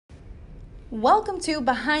Welcome to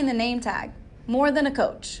Behind the Name Tag, More Than a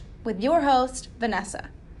Coach, with your host, Vanessa.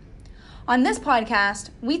 On this podcast,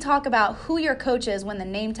 we talk about who your coach is when the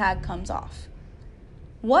name tag comes off.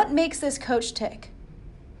 What makes this coach tick?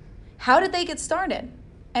 How did they get started?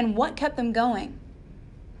 And what kept them going?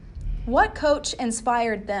 What coach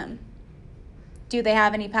inspired them? Do they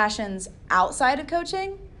have any passions outside of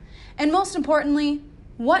coaching? And most importantly,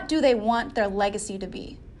 what do they want their legacy to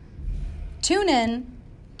be? Tune in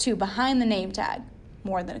to Behind the Name Tag,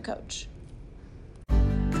 More Than a Coach.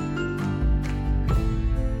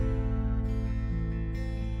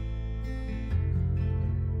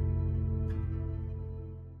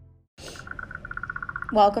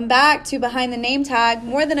 Welcome back to Behind the Name Tag,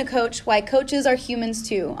 More Than a Coach, Why Coaches Are Humans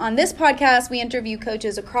Too. On this podcast, we interview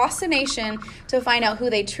coaches across the nation to find out who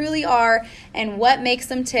they truly are and what makes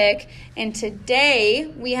them tick. And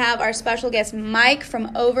today, we have our special guest, Mike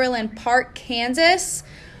from Overland Park, Kansas.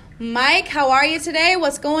 Mike, how are you today?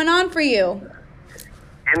 What's going on for you?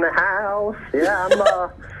 In the house. Yeah, I'm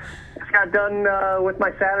just got done with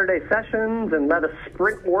my Saturday sessions and led a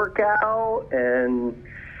sprint workout and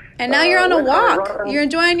now you're on a walk. You're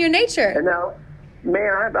enjoying your nature. And now,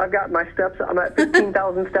 man, I've got my steps. I'm at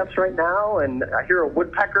 15,000 steps right now, and I hear a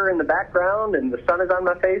woodpecker in the background, and the sun is on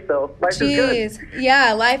my face, so life is good.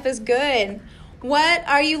 Yeah, life is good. What,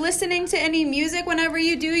 are you listening to any music whenever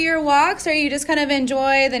you do your walks, or you just kind of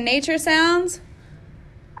enjoy the nature sounds?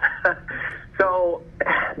 So,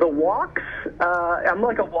 the walks, I'm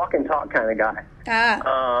like a walk and talk kind of guy.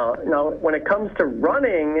 Now, when it comes to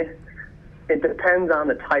running, it depends on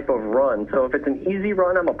the type of run. So if it's an easy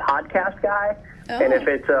run, I'm a podcast guy. Oh. And if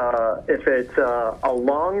it's a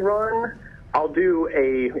long run, I'll do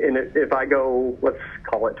if I go, let's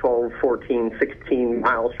call it 12, 14, 16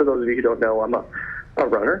 miles. For those of you who don't know, I'm a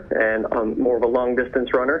runner, and I'm more of a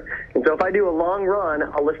long-distance runner. And so if I do a long run,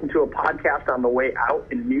 I'll listen to a podcast on the way out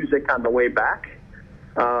and music on the way back.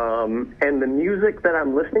 And the music that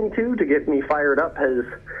I'm listening to get me fired up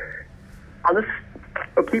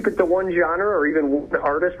I'll keep it to one genre or even one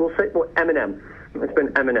artist. We'll say Eminem. It's been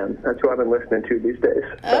Eminem. That's who I've been listening to these days.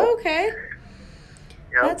 So, okay.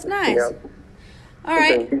 Yep, that's nice. Yep. All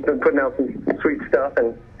right. He's been putting out some sweet stuff,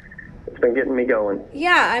 and it's been getting me going.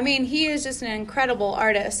 Yeah, I mean, he is just an incredible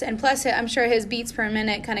artist, and plus, I'm sure his beats per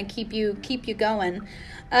minute kind of keep you going.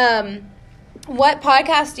 What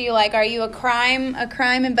podcast do you like? Are you a crime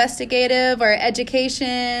investigative or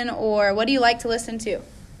education, or what do you like to listen to?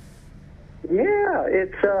 Yeah,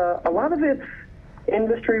 it's a lot of it's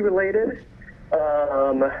industry related.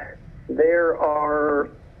 There are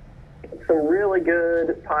some really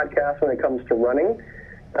good podcasts when it comes to running,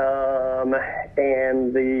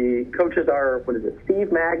 and the coaches are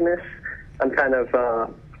Steve Magnus. I'm kind of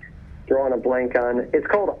drawing a blank on. It's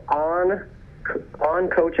called On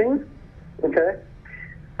Coaching. Okay.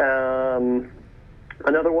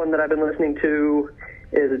 Another one that I've been listening to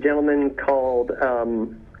is a gentleman called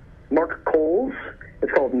Mark Coles.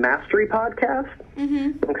 It's called Mastery Podcast.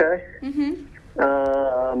 Mm-hmm. Okay. Mm-hmm.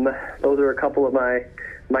 Those are a couple of my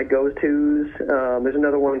go-tos. There's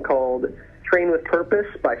another one called Train with Purpose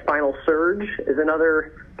by Final Surge is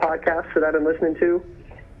another podcast that I've been listening to.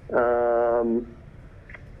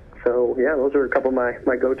 So yeah, those are a couple of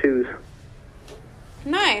my go-tos.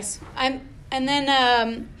 Nice.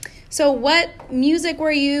 So what music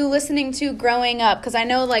were you listening to growing up? Because I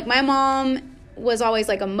know, like, my mom was always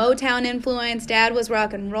like a Motown influence. Dad was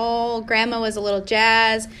rock and roll. Grandma was a little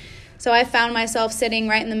jazz. So I found myself sitting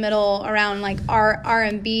right in the middle around like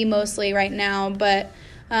R&B mostly right now. But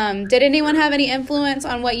did anyone have any influence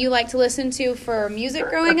on what you like to listen to for music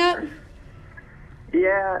growing up?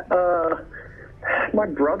 Yeah, my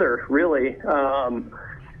brother, really.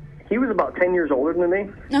 He was about 10 years older than me.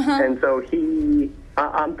 Uh-huh. And so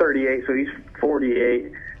I'm 38, so he's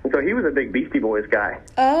 48. And so he was a big Beastie Boys guy.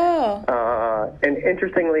 Oh. And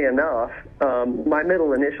interestingly enough, my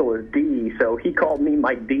middle initial is D, so he called me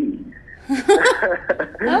Mike D.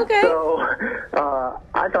 Okay. So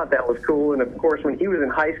I thought that was cool. And, of course, when he was in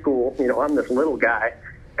high school, I'm this little guy.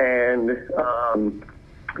 And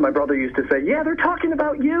my brother used to say, yeah, they're talking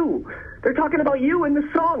about you. They're talking about you in the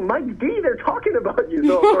song. Mike D, they're talking about you.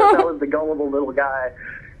 So, of course, I was the gullible little guy.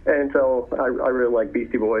 And so I really like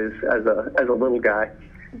Beastie Boys as a little guy.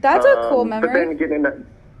 That's a cool memory. But then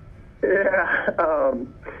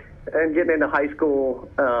getting into high school,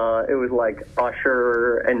 it was like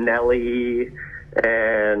Usher and Nelly,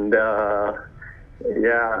 and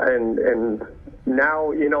and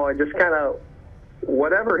now I just kind of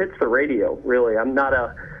whatever hits the radio. Really, I'm not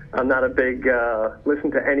a big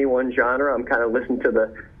listen to any one genre. I'm kind of listening to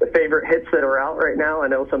the favorite hits that are out right now. I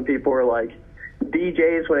know some people are like,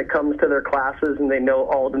 DJs when it comes to their classes, and they know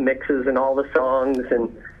all the mixes and all the songs.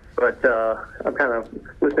 But I'm kind of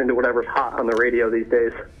listening to whatever's hot on the radio these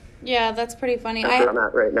days. Yeah, that's pretty funny. That's where I'm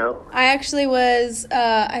at right now. I actually was,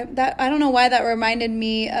 I don't know why that reminded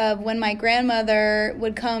me of when my grandmother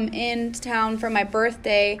would come into town for my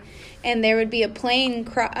birthday, and there would be a plane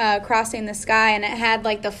crossing the sky, and it had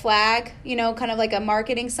like the flag, you know, kind of like a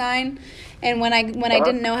marketing sign. And when I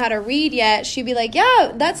didn't know how to read yet, she'd be like,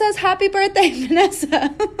 "Yeah, that says Happy Birthday,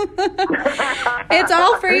 Vanessa." It's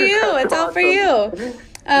all for you. It's all for you.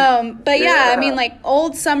 But yeah, I mean, like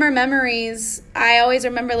old summer memories, I always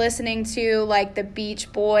remember listening to like the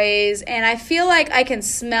Beach Boys, and I feel like I can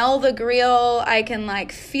smell the grill. I can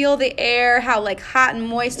like feel the air, how like hot and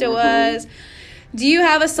moist it was. Do you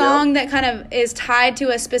have a song that kind of is tied to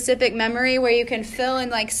a specific memory where you can feel and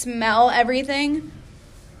like smell everything?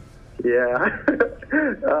 Yeah,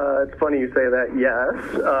 it's funny you say that. Yes,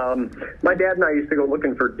 my dad and I used to go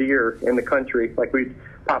looking for deer in the country. Like we'd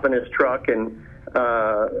pop in his truck, and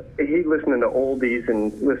he'd listen to oldies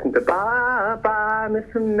and listen to Bye Bye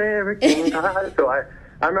Miss American Pie. So I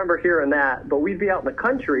remember hearing that. But we'd be out in the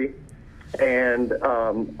country, and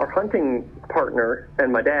our hunting partner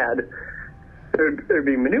and my dad, there'd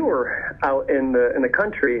be manure out in the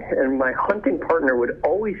country, and my hunting partner would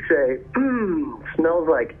always say, smells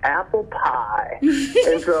like apple pie.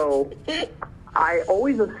 And so I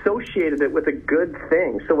always associated it with a good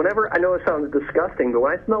thing. So whenever, I know it sounds disgusting, but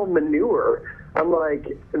when I smell manure, I'm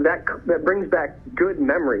like, that brings back good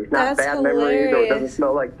memories, not That's bad hilarious. memories, or it doesn't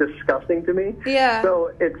smell like disgusting to me. Yeah.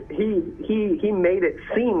 So he made it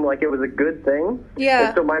seem like it was a good thing. Yeah.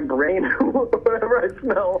 And so my brain, whenever I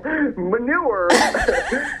smell manure,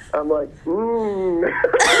 I'm like,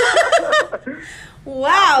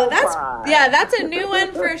 Wow, that's a new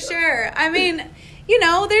one for sure. I mean, you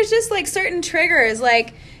know, there's just like certain triggers.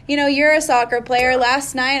 Like, you know, you're a soccer player.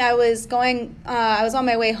 Last night I was on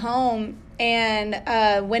my way home, and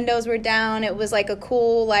windows were down. It was like a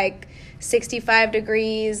cool, like 65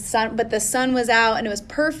 degrees sun, but the sun was out and it was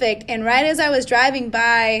perfect. And right as I was driving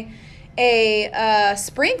by a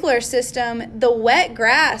sprinkler system, the wet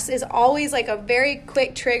grass is always like a very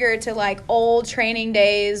quick trigger to like old training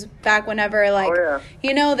days back whenever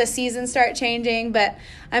you know, the seasons start changing. But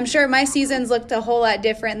I'm sure my seasons looked a whole lot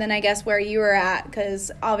different than I guess where you were at, because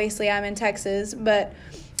obviously I'm in Texas. But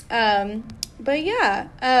yeah,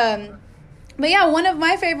 one of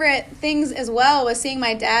my favorite things as well was seeing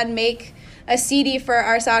my dad make a CD for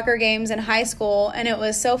our soccer games in high school, and it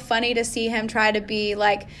was so funny to see him try to be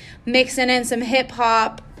like mixing in some hip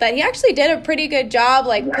hop, but he actually did a pretty good job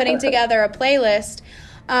like putting together a playlist.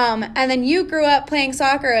 And then you grew up playing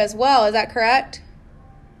soccer as well, is that correct?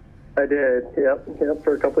 I did, yep,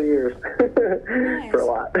 for a couple of years. Nice. For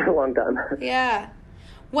a long time. Yeah.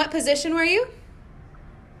 What position were you?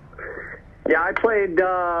 Yeah, I played in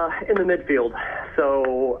the midfield.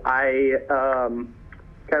 So I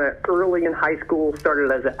kind of early in high school started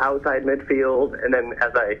as an outside midfield, and then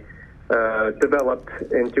as I developed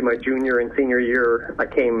into my junior and senior year, I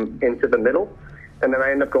came into the middle. And then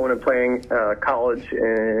I ended up going and playing college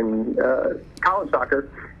soccer.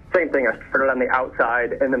 Same thing, I started on the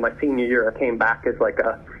outside, and then my senior year I came back as like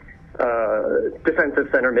a defensive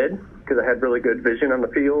center mid, because I had really good vision on the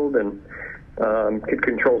field and could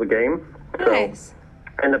control the game. Nice. So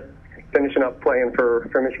I ended up finishing up playing for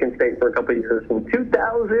Michigan State for a couple of years. In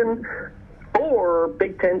 2004,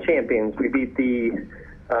 Big Ten champions. We beat the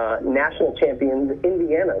national champions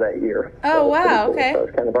Indiana that year. Oh, wow, cool. okay. So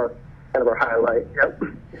it's kind of our highlight. Yep.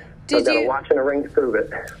 Did you watch and a ring to prove it?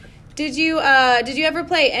 Did you ever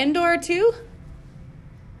play indoor too?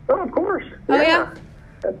 Oh, of course. Oh, yeah?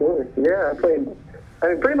 Absolutely. Yeah, I played. I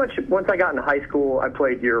mean, pretty much once I got into high school, I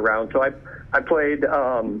played year round. So I played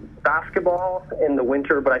basketball in the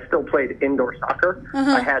winter, but I still played indoor soccer.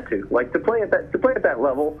 Uh-huh. I had to to play at that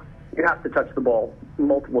level. You have to touch the ball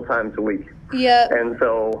multiple times a week. Yeah. And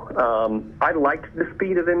so I liked the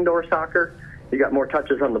speed of indoor soccer. You got more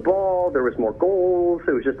touches on the ball. There was more goals.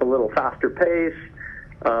 It was just a little faster pace.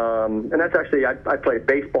 And that's actually, I played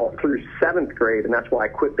baseball through 7th grade, and that's why I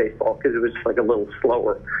quit baseball, because it was just like a little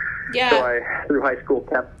slower. Yeah. So I, through high school,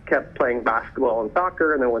 kept playing basketball and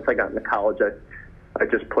soccer, and then once I got into college, I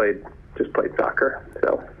just played soccer.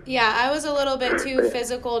 So yeah, I was a little bit too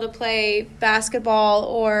physical to play basketball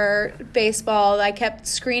or baseball. I kept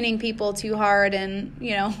screening people too hard, and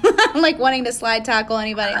like wanting to slide tackle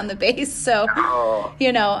anybody on the base. So I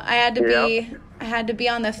had to be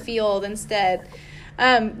on the field instead.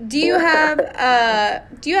 Do you have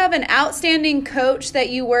an outstanding coach that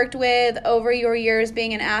you worked with over your years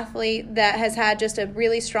being an athlete that has had just a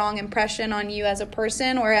really strong impression on you as a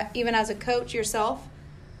person or even as a coach yourself?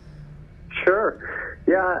 Sure.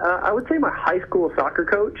 Yeah, I would say my high school soccer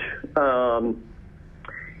coach.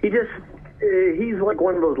 He's like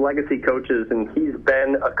one of those legacy coaches, and he's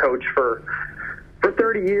been a coach for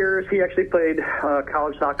 30 years. He actually played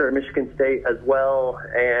college soccer at Michigan State as well,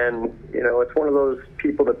 and it's one of those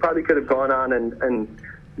people that probably could have gone on and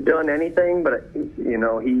done anything, but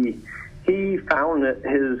he found that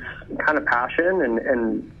his kind of passion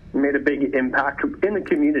and made a big impact in the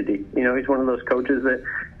community. He's one of those coaches that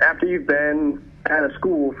after you've been at a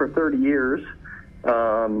school for 30 years,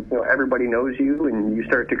 everybody knows you, and you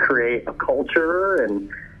start to create a culture, and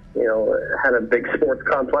had a big sports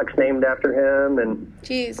complex named after him, and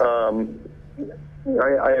Jeez.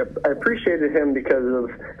 I appreciated him because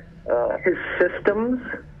of his systems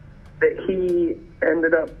that he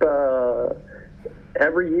ended up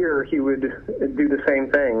every year he would do the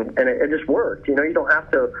same thing, and it just worked. You don't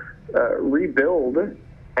have to rebuild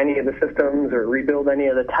any of the systems or rebuild any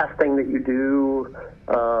of the testing that you do.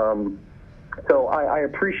 So I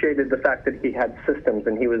appreciated the fact that he had systems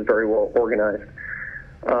and he was very well organized.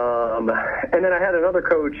 And then I had another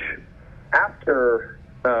coach after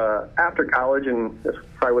college, and this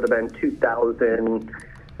probably would have been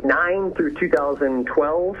 2009 through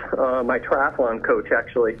 2012. My triathlon coach,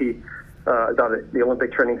 actually, he is out at the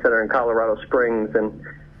Olympic Training Center in Colorado Springs, and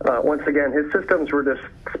once again, his systems were just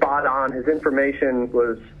spot on. His information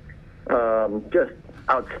was just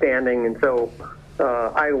outstanding, and so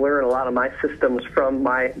I learned a lot of my systems from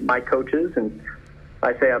my coaches. And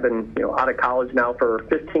I say I've been out of college now for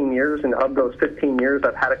 15 years, and of those 15 years,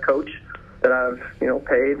 I've had a coach that I've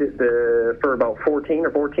paid for about 14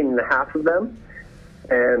 or 14 and a half of them,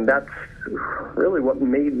 and that's really what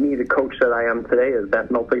made me the coach that I am today. Is that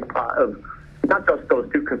melting pot of not just those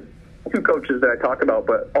two coaches that I talk about,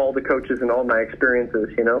 but all the coaches and all my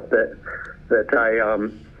experiences, that I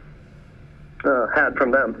had from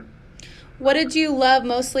them. What did you love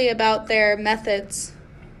mostly about their methods?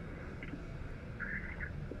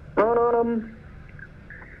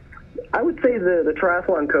 I would say the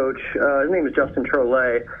triathlon coach, his name is Justin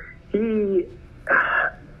Trolet.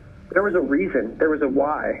 There was a reason, there was a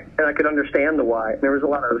why, and I could understand the why. There was a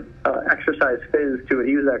lot of exercise phys to it.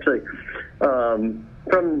 He was actually from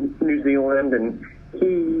New Zealand, and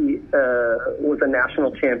he was a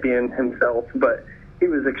national champion himself, but he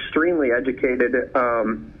was extremely educated to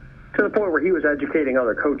the point where he was educating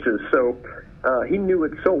other coaches. So he knew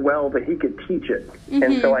it so well that he could teach it. Mm-hmm.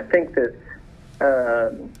 And so I think that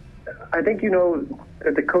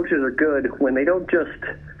that the coaches are good when they don't just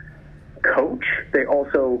coach, they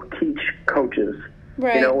also teach coaches.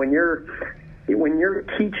 Right. When you're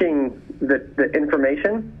teaching the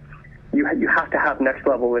information, you have to have next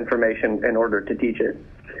level information in order to teach it.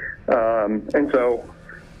 And so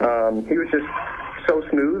he was just so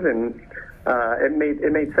smooth, and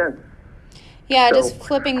it made sense. Yeah, so, just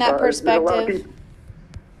flipping that perspective.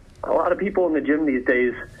 A lot of people in the gym these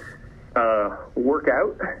days work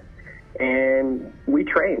out, and we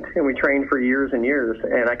trained for years and years,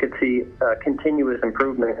 and I could see continuous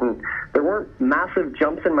improvement. And there weren't massive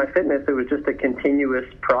jumps in my fitness. It was just a continuous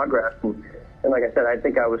progress. And like I said, I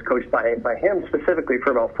think I was coached by him specifically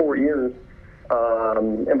for about 4 years.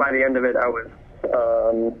 And by the end of it, I was,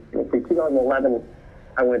 2011,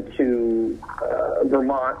 I went to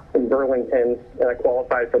Vermont in Burlington, and I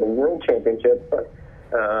qualified for the World Championship.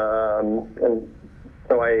 And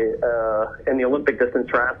so I, in the Olympic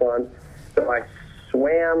distance triathlon, so I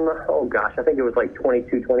swam, I think it was like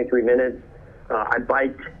 22, 23 minutes. I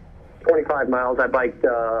biked 25 miles. I biked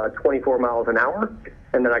 24 miles an hour.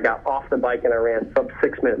 And then I got off the bike and I ran sub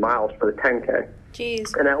 6-minute miles for the 10K.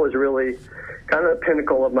 Jeez. And that was really kind of the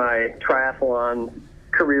pinnacle of my triathlon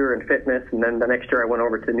career and fitness. And then the next year I went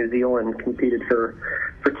over to New Zealand and competed for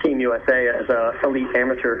Team USA as a elite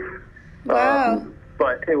amateur. Wow.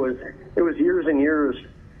 But it was years and years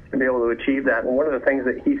to be able to achieve that. And one of the things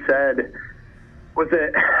that he said was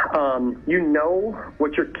that you know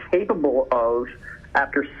what you're capable of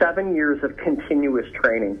after 7 years of continuous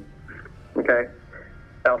training. Okay?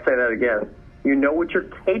 I'll say that again. You know what you're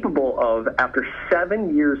capable of after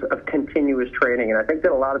 7 years of continuous training. And I think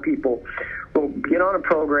that a lot of people will get on a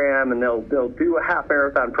program and they'll do a half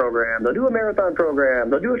marathon program, they'll do a marathon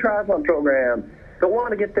program, they'll do a triathlon program. They'll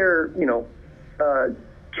want to get their,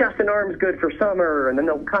 chest and arms good for summer, and then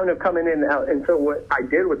they'll kind of come in and out. And so what I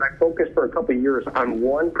did was I focused for a couple of years on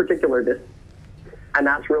one particular distance. And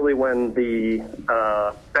that's really when the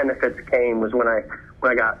benefits came, was when I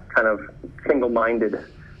got kind of single-minded.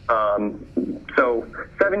 So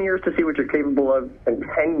 7 years to see what you're capable of, and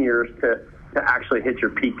 10 years to actually hit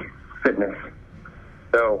your peak fitness.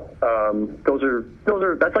 So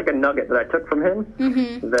that's like a nugget that I took from him.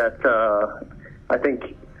 Mm-hmm. That I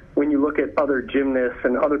think when you look at other gymnasts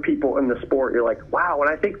and other people in the sport, you're like, wow. When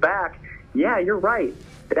I think back, yeah, you're right.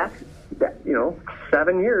 That's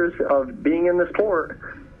 7 years of being in the sport,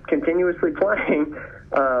 continuously playing.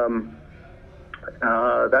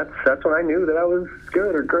 That's when I knew that I was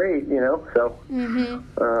good or great, So,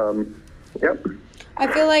 yep. I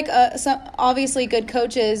feel like obviously good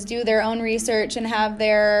coaches do their own research and have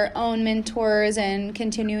their own mentors and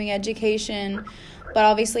continuing education. But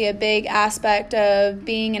obviously a big aspect of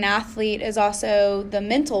being an athlete is also the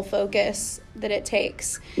mental focus that it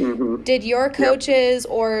takes. Mm-hmm. Did your coaches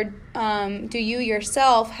or do you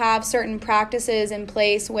yourself have certain practices in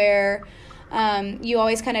place where you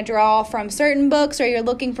always kind of draw from certain books, or you're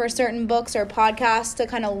looking for certain books or podcasts to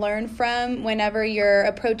kind of learn from whenever you're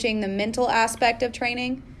approaching the mental aspect of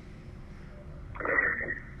training?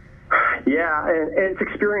 Yeah, and it's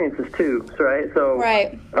experiences too, right? So,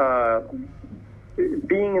 right.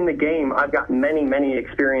 Being in the game, I've got many, many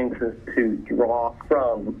experiences to draw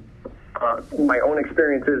from. My own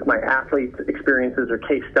experiences, my athletes' experiences, or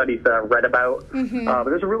case studies that I've read about. Mm-hmm. But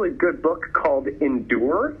there's a really good book called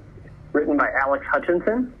Endure, written by Alex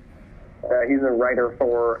Hutchinson. He's a writer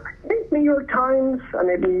for, I think, New York Times. I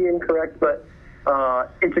may be incorrect, but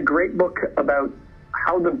it's a great book about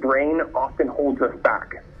how the brain often holds us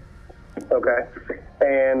back. Okay?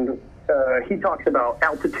 And he talks about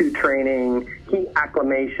altitude training, heat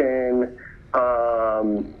acclimation,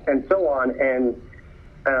 and so on. And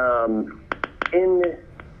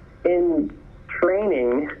in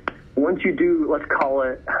training, once you do, let's call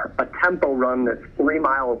it a tempo run that's 3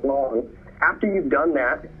 miles long, after you've done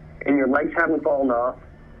that and your legs haven't fallen off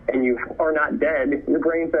and you are not dead, your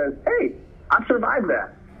brain says, hey, I've survived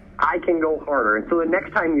that. I can go harder. And so the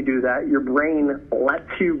next time you do that, your brain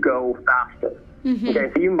lets you go faster. Mm-hmm.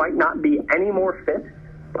 Okay, so you might not be any more fit,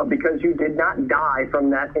 but because you did not die from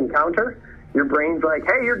that encounter, your brain's like,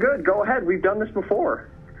 hey, you're good. Go ahead. We've done this before.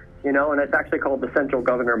 And it's actually called the central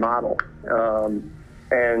governor model.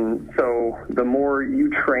 And so the more you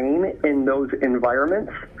train in those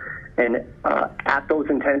environments and at those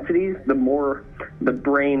intensities, the more the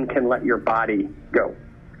brain can let your body go.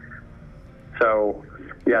 So,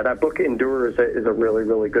 yeah, that book Endure is a really,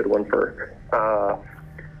 really good one for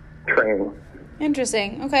training.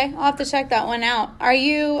 Interesting. Okay, I'll have to check that one out. Are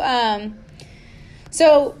you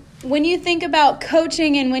so when you think about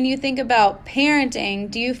coaching and when you think about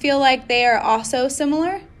parenting, do you feel like they are also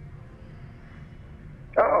similar?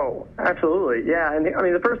 Oh, absolutely. Yeah. And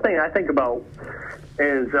the first thing I think about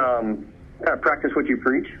is practice what you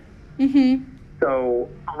preach. Mm-hmm. So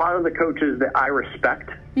a lot of the coaches that I respect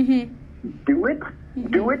do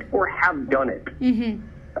it or have done it. Mm-hmm.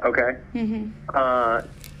 Okay. Mm-hmm.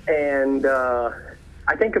 And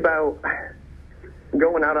I think about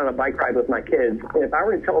going out on a bike ride with my kids. If I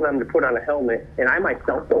were to tell them to put on a helmet and I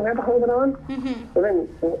myself don't have a helmet on, well then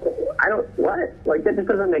I don't, what? Like, that just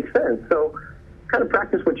doesn't make sense. So kind of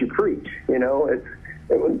practice what you preach, because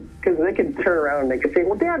they could turn around and they could say,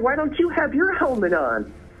 well, Dad, why don't you have your helmet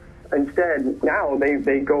on? Instead, now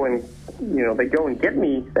they go and get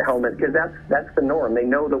me the helmet, because that's the norm. They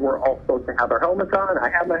know that we're all supposed to have our helmets on. I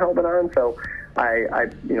have my helmet on, so I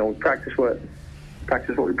practice what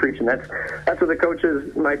we preach, and that's what the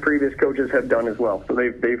coaches, my previous coaches, have done as well. So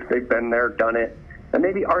they've been there, done it, and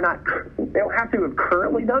maybe they don't have to have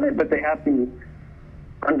currently done it, but they have to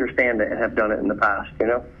understand it and have done it in the past.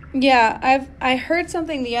 Yeah, I heard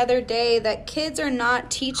something the other day that kids are not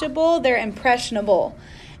teachable; they're impressionable.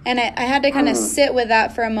 And I had to kind of sit with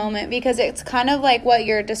that for a moment, because it's kind of like what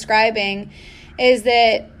you're describing, is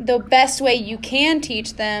that the best way you can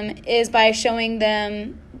teach them is by showing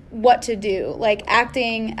them what to do, like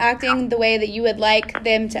acting the way that you would like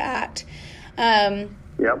them to act.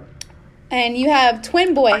 Yep. And you have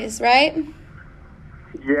twin boys, right?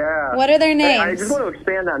 Yeah. What are their names? I just want to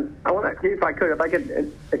expand on, if I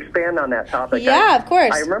could expand on that topic. Yeah, of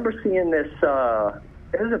course. I remember seeing this, it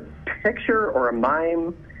was a picture or a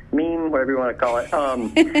meme, whatever you want to call it.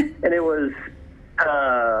 And it was,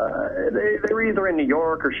 they were either in New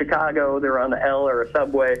York or Chicago. They were on the L or a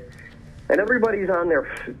subway. And everybody's on their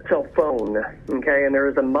cell phone, okay? And there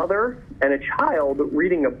is a mother and a child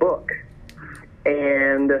reading a book.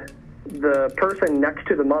 And the person next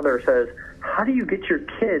to the mother says, how do you get your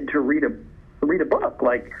kid to read a book?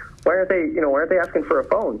 Like, why aren't they asking for a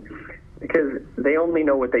phone? because they only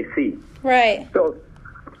know what they see. Right. So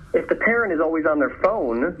if the parent is always on their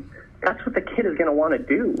phone, that's what the kid is going to want to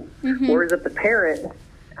do. Mm-hmm. Whereas if the parent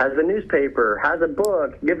has a newspaper, has a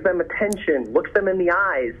book, gives them attention, looks them in the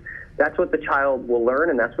eyes, that's what the child will learn,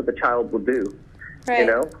 and that's what the child will do. Right. You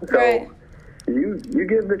know? So you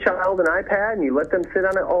give the child an iPad and you let them sit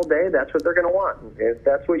on it all day, that's what they're going to want. If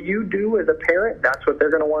that's what you do as a parent, that's what they're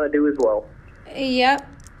going to want to do as well. Yep.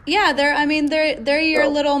 Yeah, they're your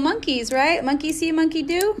little monkeys, right? Monkey see, monkey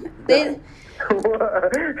do. They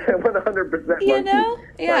 100%. You know?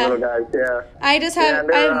 Yeah. Little guys, yeah. I just have.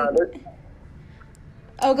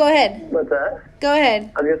 Oh, go ahead. What's that? Go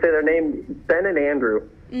ahead. I was gonna say their name, Ben and Andrew.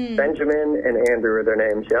 Benjamin and Andrew are their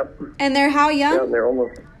names. Yep. And they're how young? Yep, they're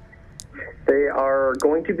almost. They are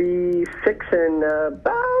going to be 6 in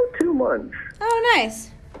about 2 months. Oh,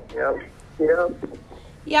 nice. Yep.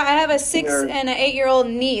 Yeah, I have a 6 and an 8-year-old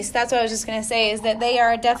niece. That's what I was just gonna say. Is that they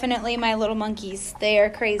are definitely my little monkeys. They are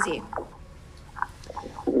crazy.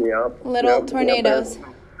 Yep. Little tornadoes.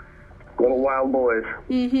 Little wild boys.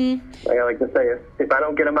 Mm-hmm. Like I like to say, if I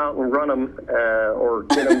don't get them out and run them or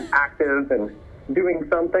get them active and doing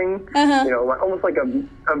something, almost like a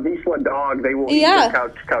Vizsla dog, they will eat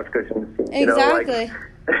the couch cushions. Exactly.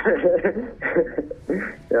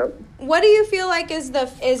 Yep. What do you feel like is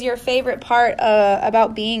your favorite part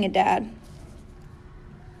about being a dad?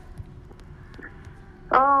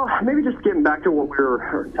 Maybe just getting back to what we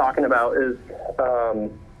were talking about is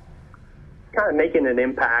kind of making an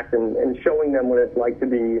impact and showing them what it's like to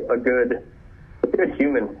be a good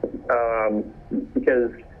human,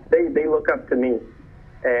 because they look up to me,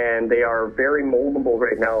 and they are very moldable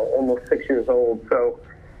right now, almost 6 years old. So,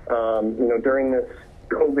 during this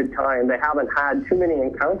COVID time, they haven't had too many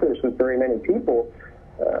encounters with very many people,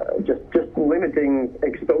 just limiting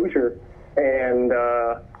exposure, and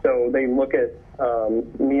so they look at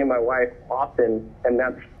me and my wife often, and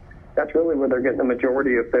that's really where they're getting the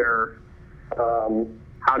majority of their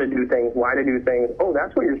how to do things, why to do things. Oh,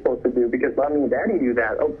 that's what you're supposed to do because mommy and daddy do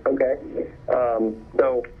that. Oh, okay.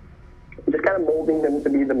 So just kind of molding them to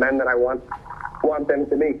be the men that I want them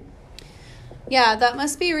to be. Yeah, that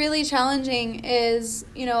must be really challenging is,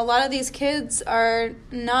 a lot of these kids are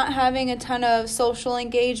not having a ton of social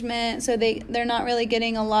engagement, so they're not really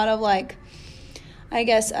getting a lot of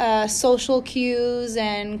social cues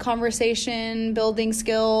and conversation building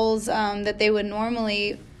skills that they would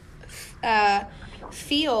normally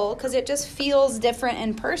feel, because it just feels different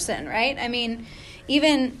in person, right? I mean,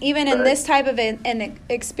 even in this type of an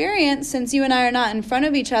experience, since you and I are not in front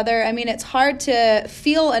of each other, I mean, it's hard to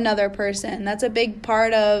feel another person. That's a big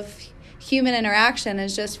part of human interaction,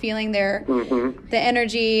 is just feeling the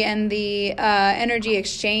energy and the energy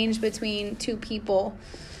exchange between two people.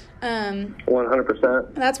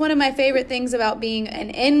 100%. That's one of my favorite things about being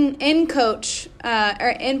an in-person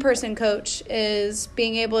coach, is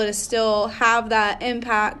being able to still have that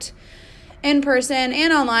impact in person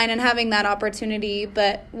and online and having that opportunity.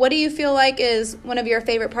 But what do you feel like is one of your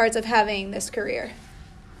favorite parts of having this career?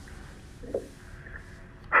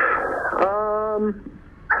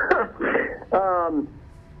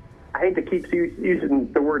 I hate to keep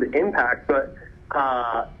using the word impact, but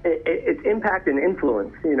it's impact and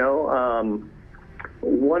influence,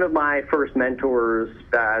 One of my first mentors,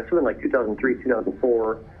 something like 2003,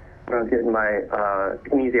 2004, when I was getting my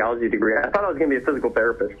kinesiology degree, I thought I was going to be a physical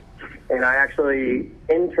therapist. And I actually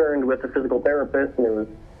interned with a physical therapist, and it was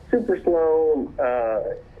super slow.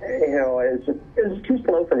 It was just too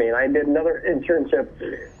slow for me. And I did another internship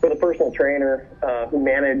with a personal trainer who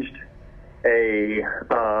managed a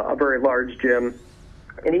very large gym.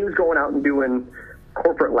 And he was going out and doing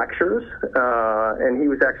corporate lectures, and he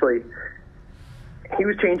was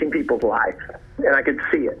changing people's lives, and I could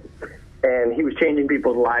see it. And he was changing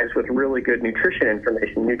people's lives with really good nutrition and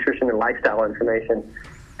lifestyle information.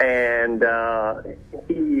 And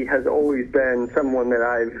he has always been someone that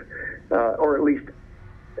or at least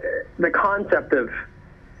the concept of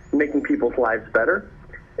making people's lives better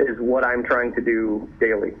is what I'm trying to do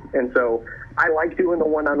daily. And so I like doing the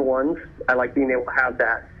one-on-ones. I like being able to have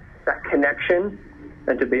that connection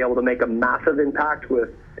and to be able to make a massive impact with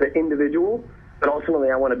the individual. But ultimately,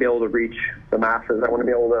 I want to be able to reach the masses. I want to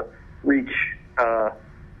be able to reach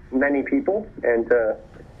many people and to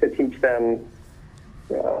teach them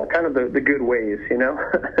kind of the good ways,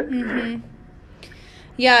 Mm-hmm.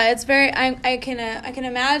 Yeah, it's very. I can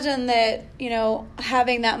imagine that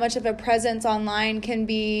having that much of a presence online can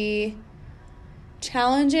be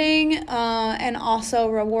challenging and also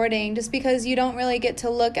rewarding, just because you don't really get to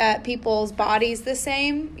look at people's bodies the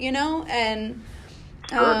same, and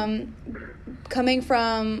coming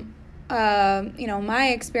from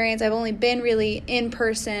my experience, I've only been really in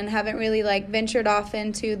person, haven't really like ventured off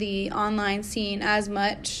into the online scene as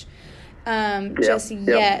much just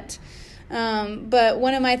yet. But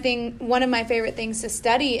one of my favorite things to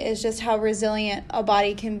study is just how resilient a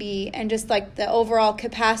body can be, and just like the overall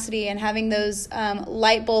capacity, and having those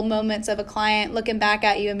light bulb moments of a client looking back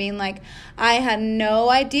at you and being like, I had no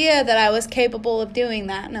idea that I was capable of doing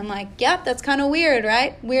that. And I'm like, yep, that's kind of weird,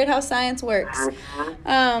 right? Weird how science works.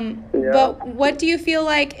 But what do you feel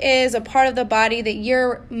like is a part of the body that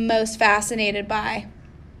you're most fascinated by?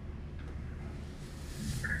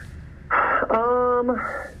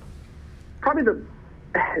 Probably the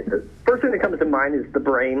first thing that comes to mind is the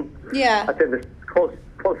brain. Yeah. I'd say the close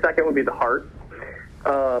second would be the heart.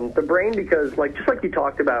 The brain, because just like you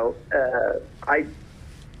talked about, I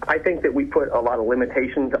think that we put a lot of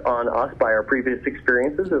limitations on us by our previous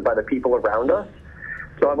experiences or by the people around us.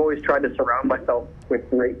 So I've always tried to surround myself with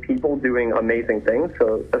great people doing amazing things.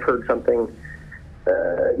 So I've heard something,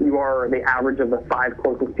 you are the average of the 5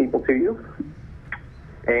 closest people to you.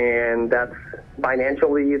 And that's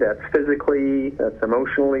financially, that's physically, that's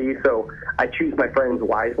emotionally. So I choose my friends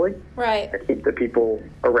wisely. Right. I keep the people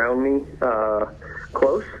around me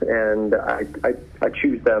close, and I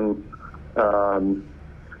choose them.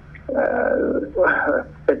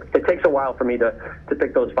 It takes a while for me to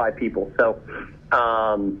pick those 5 people. So,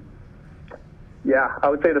 I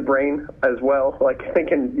would say the brain as well. Like,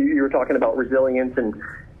 thinking you were talking about resilience and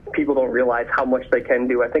people don't realize how much they can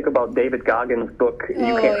do. I think about David Goggins' book, You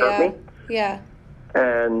Can't Hurt Me. Yeah.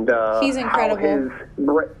 And he's incredible. How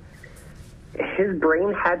his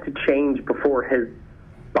brain had to change before his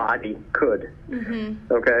body could.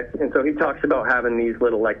 Mm-hmm. Okay? And so he talks about having these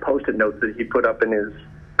little, Post-it notes that he put up in his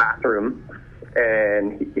bathroom.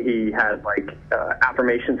 And he had,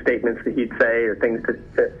 affirmation statements that he'd say, or things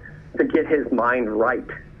to get his mind right.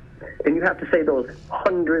 And you have to say those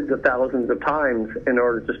hundreds of thousands of times in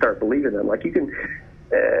order to start believing them. You can,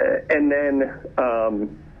 and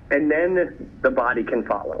then the body can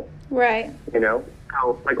follow. Right. So,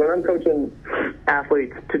 when I'm coaching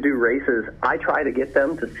athletes to do races, I try to get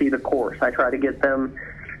them to see the course. I try to get them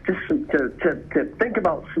just to think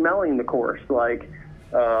about smelling the course.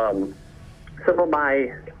 Some of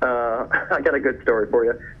my, I got a good story for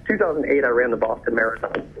you. 2008, I ran the Boston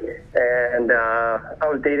Marathon, and I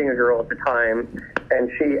was dating a girl at the time,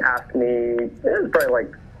 and she asked me, it was probably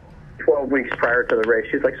 12 weeks prior to the race,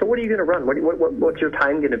 she's like, so what are you going to run? What's your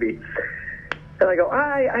time going to be? And I go,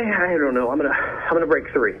 I don't know. I'm gonna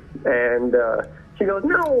break 3. And she goes,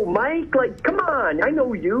 no, Mike, come on. I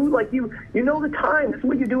know you. You know the time. This is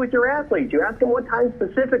what you do with your athletes. You ask them what time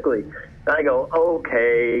specifically. And I go,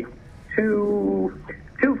 okay,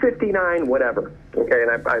 2:59, whatever. Okay,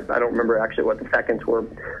 and I don't remember actually what the seconds were.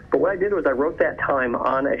 But what I did was I wrote that time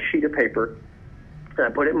on a sheet of paper, and I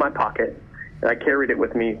put it in my pocket, and I carried it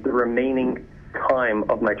with me the remaining time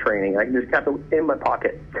of my training. I just kept it in my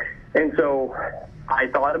pocket. And so I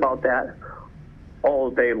thought about that all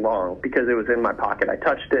day long because it was in my pocket. I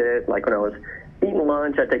touched it, when I was eating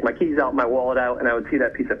lunch, I'd take my keys out, my wallet out, and I would see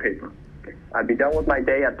that piece of paper. I'd be done with my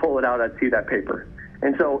day, I'd pull it out, I'd see that paper.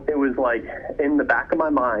 And so it was in the back of my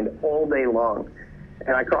mind all day long.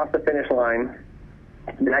 And I crossed the finish line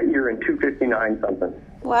that year in 2:59 something.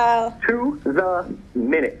 Wow. To the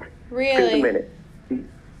minute. Really? To the minute.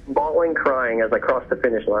 Bawling, crying as I crossed the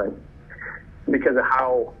finish line because of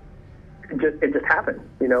how it just happened.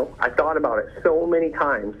 I thought about it so many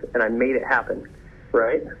times and I made it happen.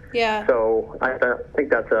 Right? Yeah. So I think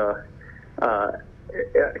that's a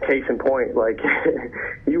case in point.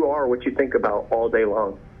 You are what you think about all day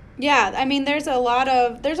long. Yeah, I mean, there's a lot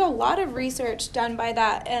of research done by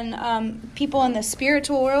that, and people in the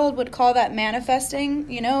spiritual world would call that manifesting.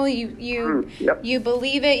 You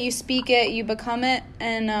believe it, you speak it, you become it,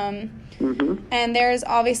 and and there's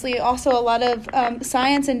obviously also a lot of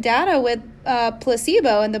science and data with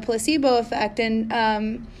placebo and the placebo effect, and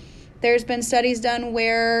there's been studies done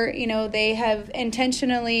where they have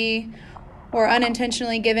intentionally or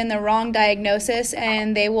unintentionally given the wrong diagnosis,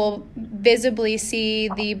 and they will visibly see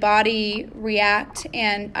the body react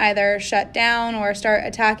and either shut down or start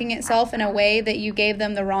attacking itself in a way that you gave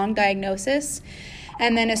them the wrong diagnosis.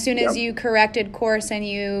 And then as soon as you corrected course and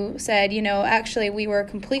you said, actually we were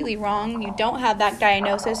completely wrong, you don't have that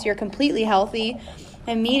diagnosis, you're completely healthy,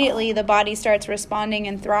 immediately the body starts responding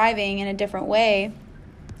and thriving in a different way.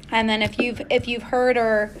 And then if you've heard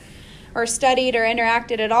or studied or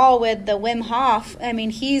interacted at all with the Wim Hof, I mean,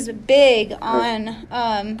 he's big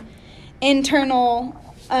on internal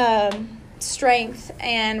strength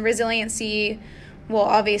and resiliency will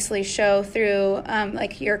obviously show through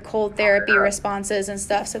like your cold therapy responses and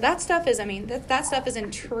stuff. So that stuff is, that stuff is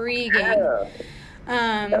intriguing. Yeah.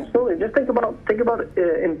 Absolutely. Just think about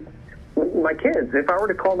in my kids. If I were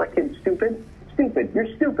to call my kids stupid, you're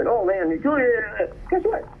stupid. Oh man, guess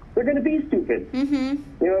what? They're going to be stupid. Mm-hmm.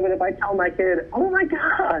 But if I tell my kid, oh my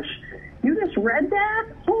gosh, you just read that?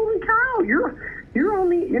 Holy cow!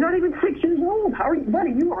 You're not even 6 years old. How are you,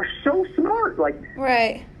 buddy? You are so smart.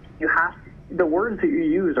 Right. The words that you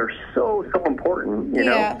use are so important. You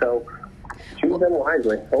know, so choose them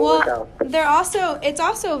wisely. Holy cow. It's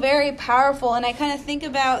also very powerful, and I kind of think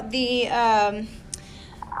about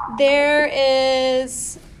there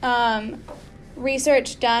is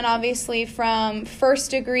research done obviously from first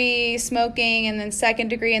degree smoking and then second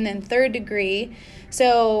degree and then third degree.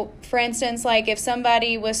 So for instance, like if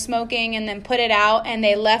somebody was smoking and then put it out and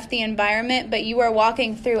they left the environment, but you were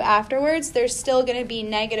walking through afterwards, there's still going to be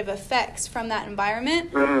negative effects from that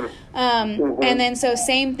environment. And then so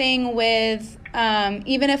same thing with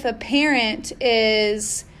even if a parent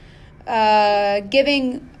is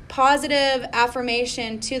giving positive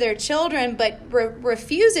affirmation to their children but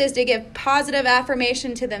refuses to give positive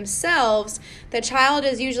affirmation to themselves, the child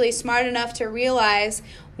is usually smart enough to realize,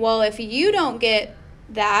 well, if you don't get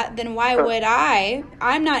that, then why would I?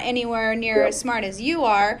 I'm not anywhere near as smart as you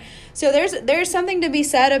are. So there's something to be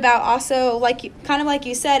said about also, like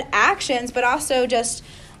you said, actions, but also just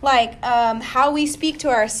like how we speak to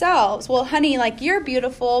ourselves. Well, honey, like you're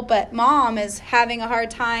beautiful, but mom is having a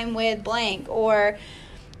hard time with blank, or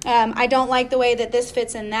I don't like the way that this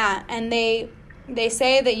fits in that. And they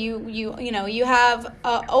say that you have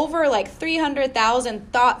over like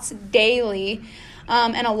 300,000 thoughts daily,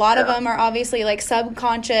 and a lot of them are obviously like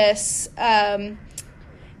subconscious.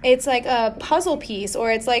 It's like a puzzle piece,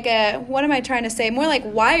 or it's like what am I trying to say? More like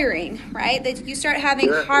wiring, right? That you start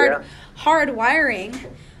having hard wiring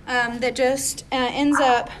that just ends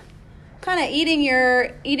up kind of eating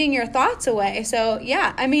your thoughts away. So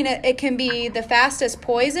it can be the fastest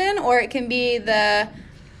poison, or it can be the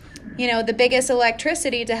biggest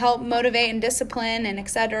electricity to help motivate and discipline and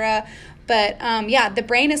etc. But the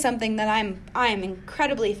brain is something that I'm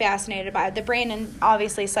incredibly fascinated by. The brain and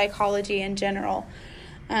obviously psychology in general.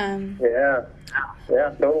 Yeah,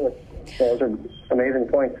 totally. Those are amazing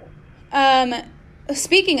points.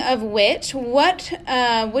 Speaking of which, what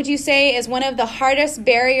would you say is one of the hardest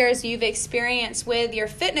barriers you've experienced with your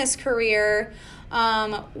fitness career?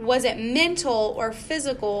 Was it mental or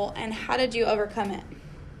physical, and how did you overcome it?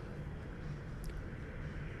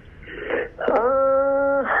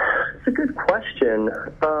 It's a good question.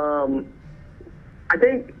 I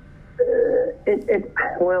think it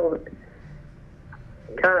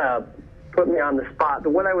kind of put me on the spot.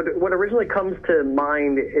 But what originally comes to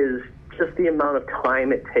mind is just the amount of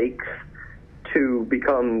time it takes to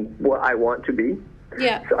become what I want to be.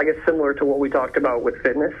 Yeah. So I guess similar to what we talked about with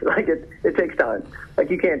fitness, like it takes time.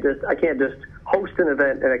 Like I can't just host an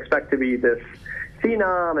event and expect to be this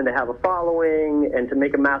phenom and to have a following and to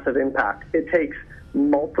make a massive impact. It takes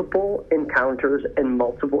multiple encounters and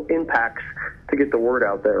multiple impacts to get the word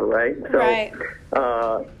out there, right? So right.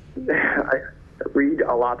 I read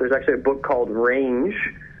a lot. There's actually a book called Range,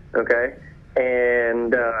 okay?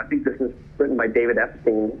 And I think this is written by David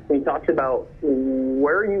Epstein. He talks about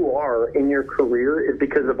where you are in your career is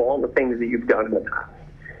because of all the things that you've done in the past.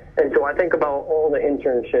 And so I think about all the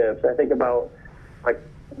internships. I think about, like,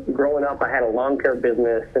 growing up, I had a lawn care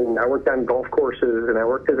business, and I worked on golf courses, and I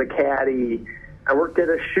worked as a caddy. I worked at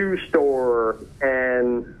a shoe store,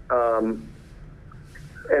 and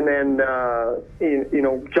then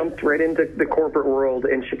jumped right into the corporate world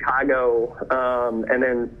in Chicago, and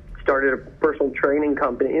then started a personal training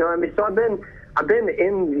company. So I've been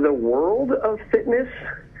in the world of fitness.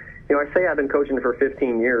 I say I've been coaching for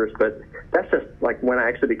 15 years, but that's just like when I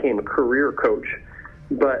actually became a career coach.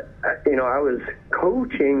 But, I was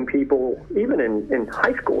coaching people even in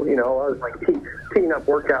high school. I was like teeing up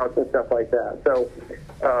workouts and stuff like that. So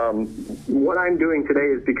what I'm doing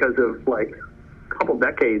today is because of like a couple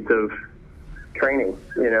decades of training,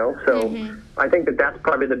 So I think that that's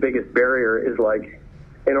probably the biggest barrier is like,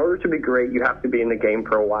 in order to be great, you have to be in the game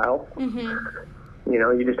for a while.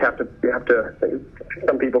 You just have to,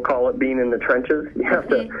 some people call it being in the trenches. You have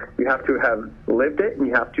to have lived it, and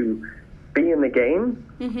you have to be in the game.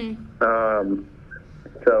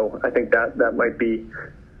 So I think that might be,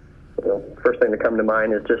 first thing to come to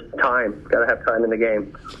mind is just time. Got to have time in the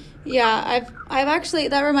game. Yeah, I've actually,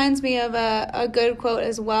 that reminds me of a good quote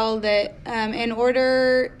as well, that in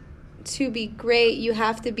order to be great, you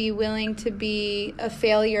have to be willing to be a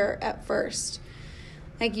failure at first.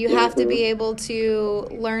 Like, you have to be able to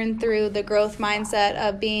learn through the growth mindset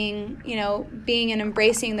of being and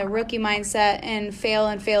embracing the rookie mindset and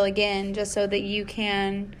fail again, just so that you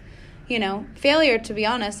can, failure, to be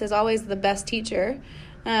honest, is always the best teacher.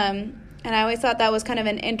 And I always thought that was kind of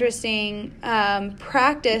an interesting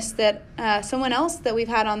practice that someone else that we've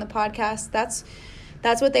had on the podcast, that's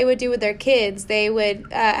what they would do with their kids. They would,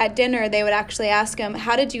 at dinner, they would actually ask them,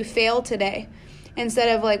 how did you fail today?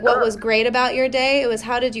 Instead of like, what was great about your day, it was,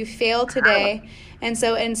 how did you fail today? And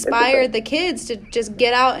so it inspired the kids to just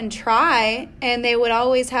get out and try. And they would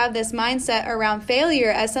always have this mindset around failure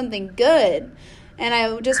as something good. And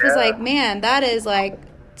I just was like, man, that is like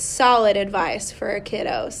solid advice for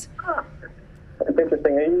kiddos. It's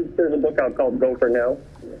interesting. There's a book out called Go for No.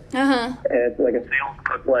 And it's like a sales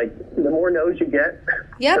book. Like, the more no's you get,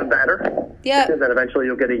 the better. Yeah. Because then eventually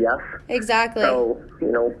you'll get a yes. Exactly. So,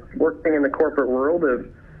 working in the corporate world of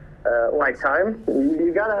lifetime,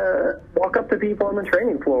 you got to walk up to people on the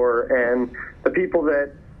training floor, and the people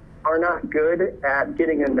that are not good at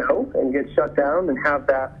getting a no and get shut down and have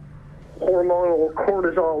that hormonal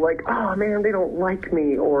cortisol, like, oh man, they don't like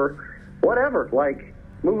me, or whatever, like,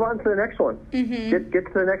 move on to the next one. Get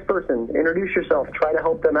to the next person. Introduce yourself. Try to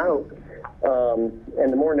help them out.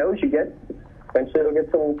 And the more no's you get, eventually you'll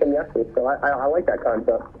get some yeses. So I like that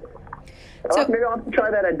concept. Maybe I'll have to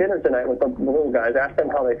try that at dinner tonight with the little guys. Ask them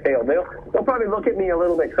how they failed. They'll probably look at me a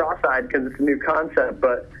little bit cross-eyed because it's a new concept,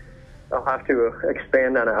 but I'll have to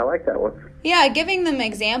expand on it. I like that one. Yeah, giving them an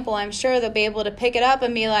example, I'm sure they'll be able to pick it up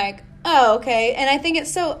and be like, oh, okay. And I think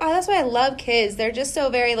it's so, that's why I love kids. They're just so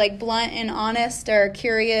very like blunt and honest, or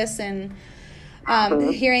curious, and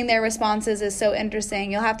hearing their responses is so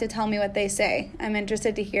interesting. You'll have to tell me what they say. I'm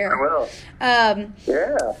interested to hear. I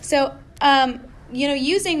will. So,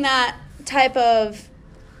 using that type of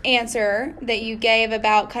answer that you gave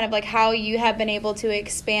about kind of like how you have been able to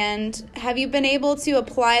expand, have you been able to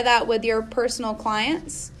apply that with your personal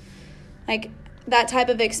clients? Like, that type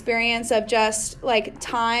of experience of just like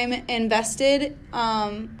time invested,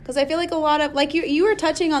 because I feel like a lot of, like you were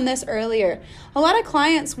touching on this earlier, a lot of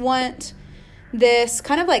clients want this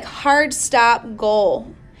kind of like hard stop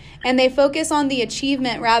goal, and they focus on the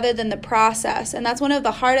achievement rather than the process. And that's one of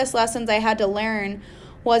the hardest lessons I had to learn,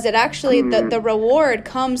 was it actually the reward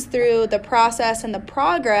comes through the process and the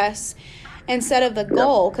progress instead of the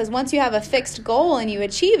goal. Because once you have a fixed goal and you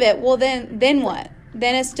achieve it, well, then what?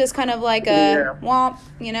 Then it's just kind of like a womp,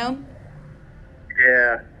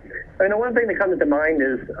 Yeah. I know one thing that comes to mind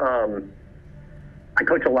is I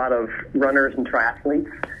coach a lot of runners and triathletes,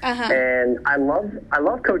 and I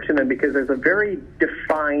love coaching them because there's a very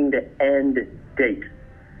defined end date.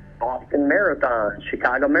 Boston Marathon,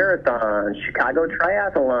 Chicago Marathon, Chicago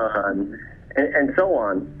Triathlon, and so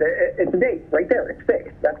on. It's a date right there. It's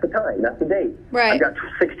fixed. That's the time. That's the date. Right. I've got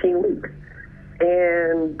 16 weeks.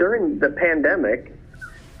 And during the pandemic,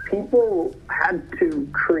 people had to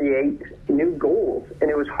create new goals,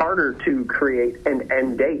 and it was harder to create an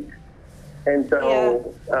end date. And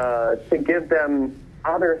so to give them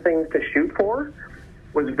other things to shoot for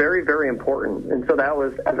was very, very important. And so that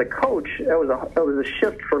was, as a coach, that was a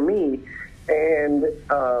shift for me. And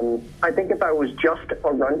I think if I was just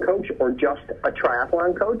a run coach or just a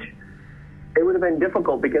triathlon coach, it would have been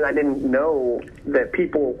difficult because I didn't know that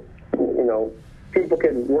people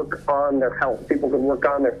could work on their health. People could work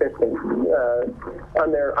on their fitness,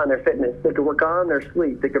 on their fitness. They could work on their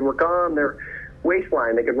sleep. They could work on their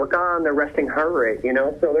waistline. They could work on their resting heart rate.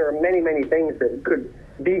 So there are many, many things that could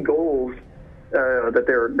be goals that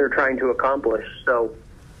they're trying to accomplish. So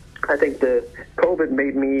I think that COVID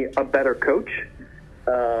made me a better coach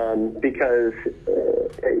because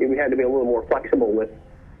we had to be a little more flexible with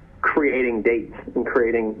creating dates and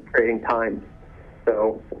creating times.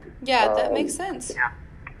 So that makes sense.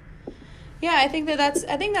 Yeah, I think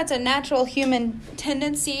that's a natural human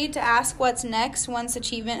tendency to ask what's next once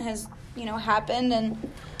achievement has happened,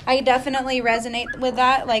 and I definitely resonate with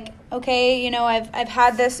that. Like, okay, I've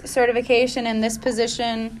had this certification in this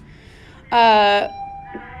position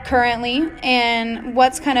currently, and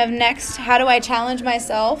what's kind of next? How do I challenge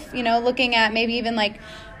myself? Looking at maybe even like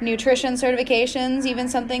nutrition certifications, even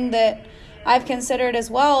something that I've considered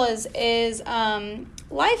as well is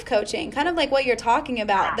life coaching, kind of like what you're talking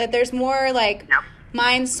about, that there's more like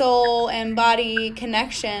mind, soul, and body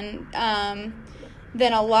connection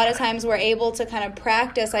than a lot of times we're able to kind of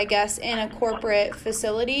practice, I guess, in a corporate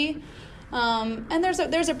facility. And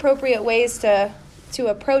there's appropriate ways to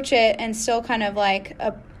approach it and still kind of like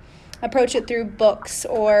approach it through books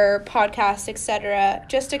or podcasts, etc.,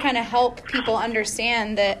 just to kind of help people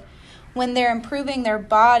understand that when they're improving their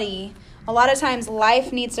body, a lot of times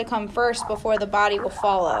life needs to come first before the body will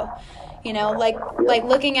follow. You know, like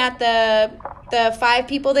looking at the 5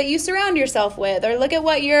 people that you surround yourself with, or look at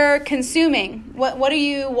what you're consuming. What are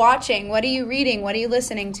you watching? What are you reading? What are you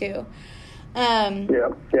listening to?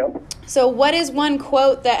 So what is one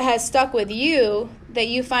quote that has stuck with you that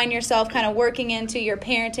you find yourself kind of working into your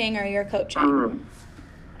parenting or your coaching?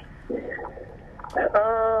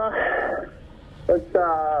 Let's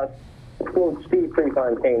quote Steve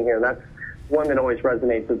Prefontaine here. That's one that always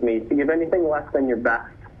resonates with me. To give anything less than your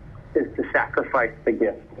best is to sacrifice the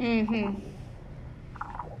gift. And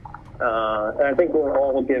I think we're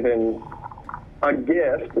all given a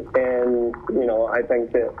gift, and I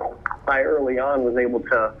think that I early on was able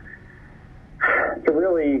to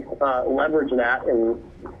really leverage that, and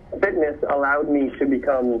fitness allowed me to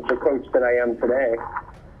become the coach that I am today.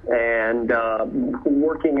 And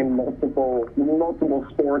working in multiple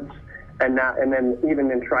sports, and then even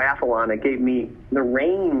in triathlon, it gave me the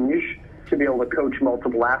range to be able to coach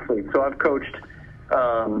multiple athletes. So I've coached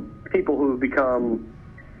people who have become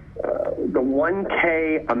the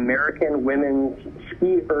 1K American women's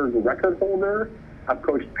ski erg record holder. I've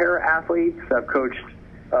coached para-athletes. I've coached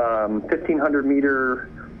 1,500-meter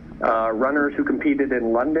runners who competed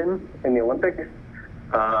in London in the Olympics.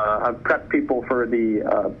 I've prepped people for the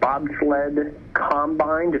bobsled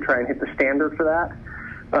combine to try and hit the standard for that.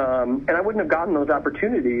 And I wouldn't have gotten those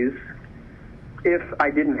opportunities if I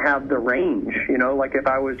didn't have the range, like if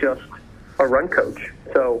I was just a run coach.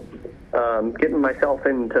 So getting myself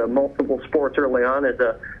into multiple sports early on as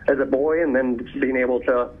a boy, and then being able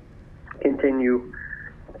to continue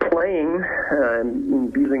playing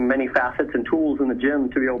and using many facets and tools in the gym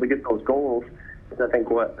to be able to get those goals is, I think,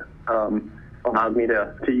 what allowed me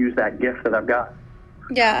to use that gift that I've got.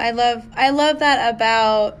 Yeah, I love that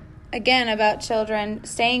about children,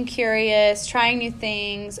 staying curious, trying new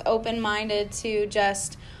things, open-minded to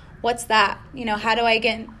just, what's that? How do I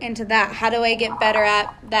get into that? How do I get better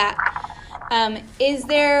at that? Is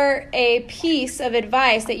there a piece of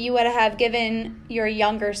advice that you would have given your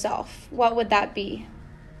younger self? What would that be?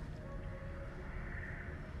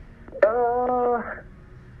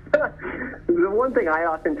 The one thing I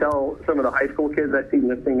often tell some of the high school kids I see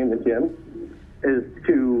lifting in the gym is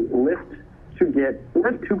to lift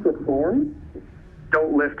to perform.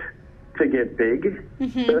 Don't lift to get big.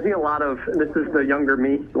 So I think a lot of, this is the younger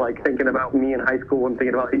me, like thinking about me in high school and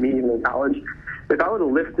thinking about me even in college. If I would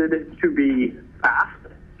have lifted to be fast,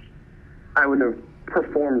 I would have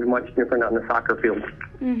performed much different on the soccer field.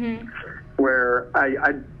 Where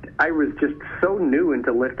I was just so new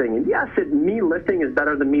into lifting. And yes, me lifting is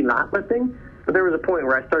better than me not lifting, but there was a point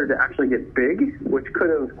where I started to actually get big, which could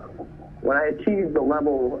have, when I achieved the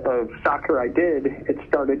level of soccer I did, it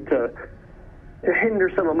started to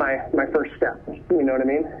hinder some of my first steps. You know what I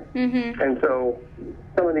mean? And so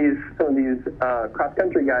some of these cross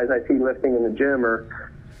country guys I see lifting in the gym are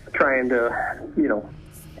trying to,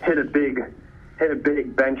 hit a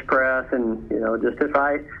big bench press, and just if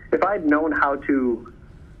I'd known how to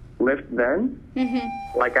lift then,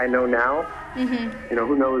 like I know now,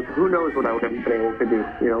 who knows what I would have been able to do.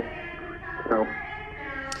 So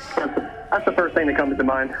that's the first thing that comes to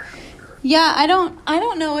mind. Yeah, I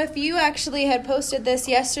don't know if you actually had posted this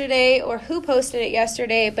yesterday or who posted it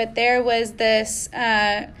yesterday, but there was this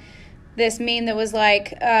meme that was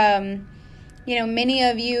like, many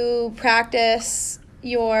of you practice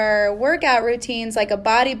your workout routines like a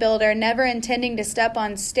bodybuilder, never intending to step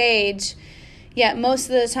on stage, yet most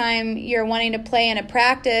of the time you're wanting to play in a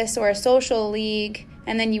practice or a social league,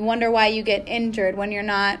 and then you wonder why you get injured when you're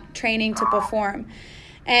not training to perform.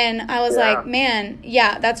 And I was like, man,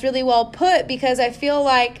 yeah, that's really well put, because I feel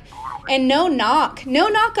like, and no knock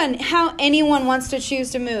on how anyone wants to choose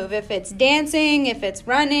to move. If it's dancing, if it's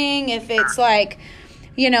running, if it's like,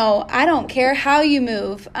 I don't care how you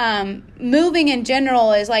move. Moving in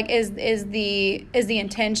general is the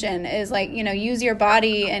intention, is like, use your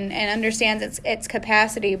body and understands its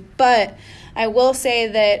capacity. But I will say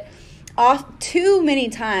that too many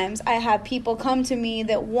times I have people come to me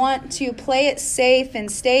that want to play it safe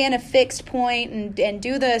and stay in a fixed point and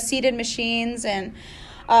do the seated machines, and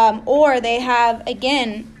or they have,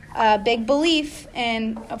 again, a big belief,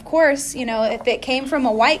 and of course, if it came from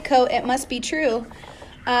a white coat, it must be true.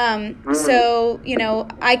 So,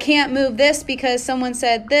 I can't move this because someone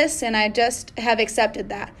said this, and I just have accepted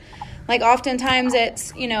that. Like, oftentimes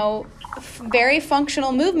it's, very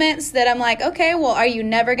functional movements that I'm like, okay, well, are you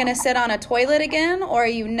never going to sit on a toilet again? Or are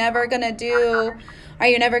you never going to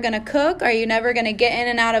cook? Are you never going to get in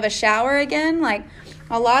and out of a shower again? Like,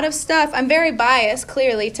 A lot of stuff. I'm very biased,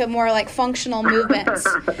 clearly, to more like functional movements.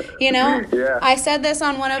 Yeah. I said this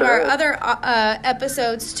on one of our other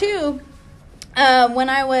episodes too, when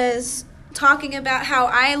I was talking about how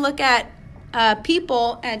I look at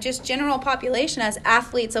people and just general population as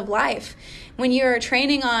athletes of life. When you're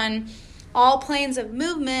training on all planes of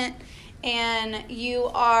movement and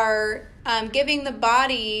you are giving the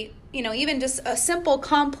body, even just two simple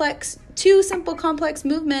complex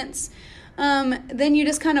movements, then you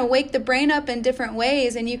just kind of wake the brain up in different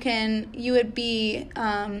ways, and you would be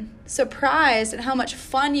surprised at how much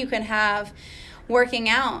fun you can have working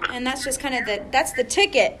out. And that's just kind of that's the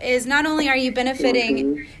ticket, is not only are you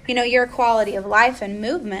benefiting, your quality of life and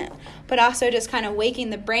movement, but also just kind of waking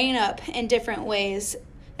the brain up in different ways,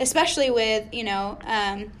 especially with,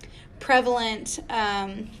 prevalent,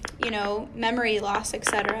 memory loss,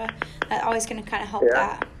 etc. That always going to kind of help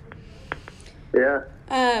that. Yeah.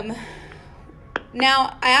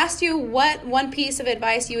 Now, I asked you what one piece of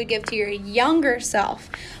advice you would give to your younger self,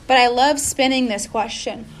 but I love spinning this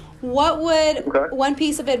question. What would one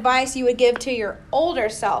piece of advice you would give to your older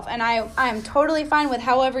self? And I'm totally fine with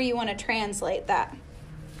however you want to translate that.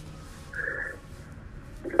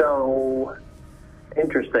 So,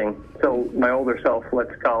 interesting. So, my older self,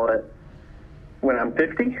 let's call it when I'm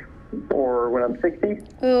 50 or when I'm 60?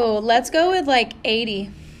 Ooh, let's go with like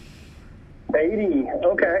 80. 80,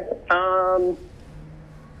 okay.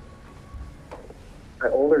 My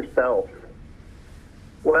older self.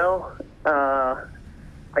 Well,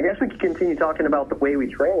 I guess we could continue talking about the way we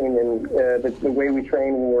train, and the way we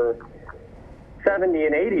train when we're 70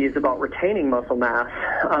 and 80 is about retaining muscle mass.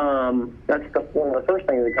 That's one of the first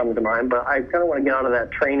things that comes to mind, but I kind of want to get out of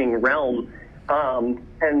that training realm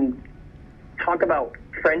and talk about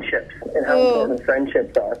friendships and how important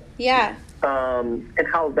friendships are. Yeah. And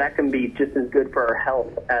how that can be just as good for our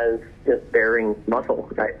health as just bearing muscle,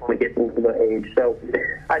 right, when we get into the age. So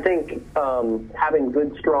I think having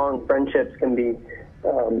good, strong friendships can be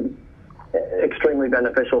extremely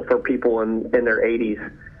beneficial for people in their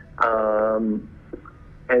 80s.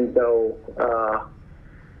 And so,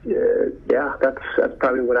 that's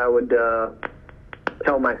probably what I would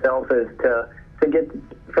tell myself, is to get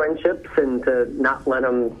friendships and to not let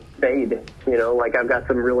them fade. Like I've got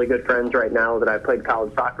some really good friends right now that I played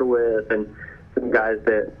college soccer with, and some guys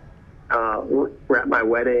that were at my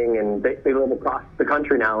wedding, and they live across the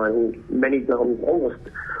country now, and many of them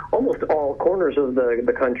almost all corners of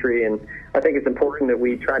the country. And I think it's important that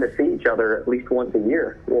we try to see each other at least once a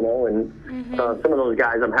year, and some of those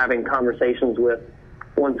guys I'm having conversations with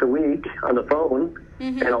once a week on the phone.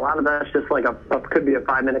 And a lot of that's just like could be a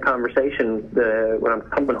 5-minute conversation when I'm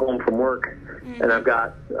coming home from work. And I've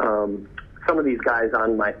got some of these guys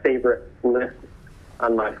on my favorite list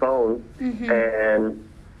on my phone, and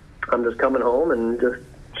I'm just coming home and just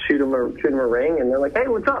shoot them a ring, and they're like, "Hey,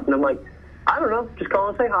 what's up?" And I'm like, "I don't know, just call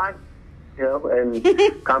and say hi." And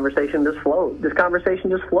conversation just flows. This conversation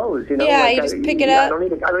just flows. Yeah, like you just pick it up. I don't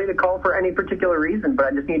need to call for any particular reason, but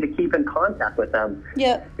I just need to keep in contact with them.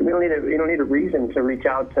 Yeah. We don't need a reason to reach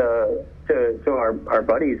out to our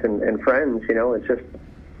buddies and friends. It's just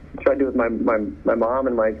that's what I do with my mom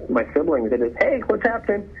and my siblings. It is, "Hey, what's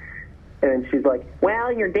happening?" And she's like,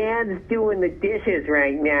 "Well, your dad's doing the dishes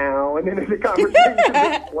right now." And then the conversation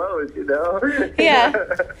just flows. Yeah.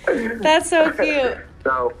 That's so cute.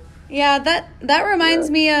 So. Yeah, that reminds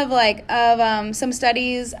me of some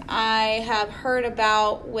studies I have heard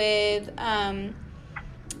about with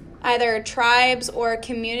either tribes or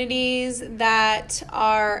communities that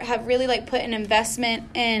have really put an investment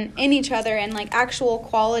in each other and actual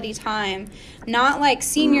quality time, not like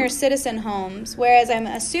senior citizen homes. Whereas I'm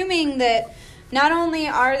assuming that not only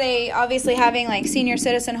are they obviously having senior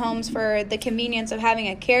citizen homes for the convenience of having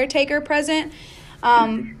a caretaker present,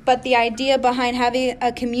 but the idea behind having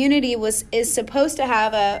a community is supposed to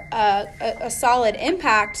have a solid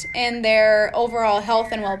impact in their overall health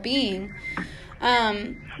and well-being.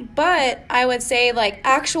 But I would say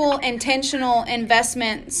actual intentional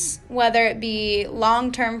investments, whether it be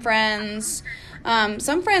long-term friends,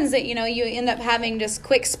 some friends that, you end up having just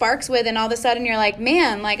quick sparks with, and all of a sudden you're like,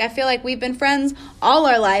 man, I feel like we've been friends all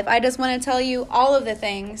our life. I just want to tell you all of the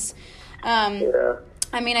things.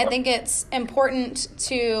 I think it's important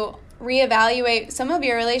to reevaluate some of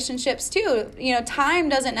your relationships too. Time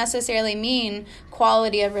doesn't necessarily mean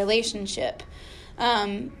quality of relationship.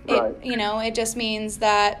 It just means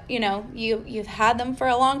that, you've had them for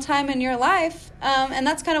a long time in your life. And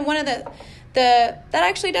that's kind of one of that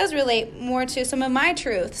actually does relate more to some of my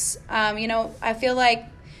truths. I feel like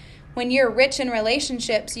when you're rich in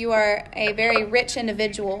relationships, you are a very rich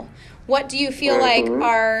individual. What do you feel like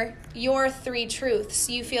are your 3 truths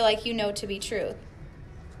you feel like you know to be truth?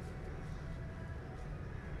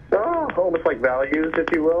 Oh, almost like values, if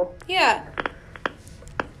you will. Yeah.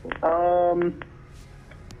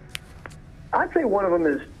 I'd say one of them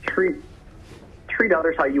is treat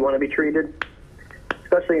others how you want to be treated,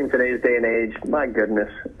 especially in today's day and age. My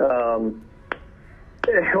goodness.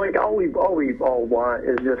 Like all we all want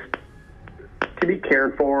is just to be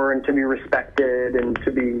cared for and to be respected and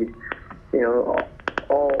to be,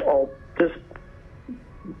 all just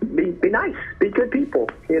be nice, be good people,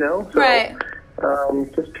 So, right.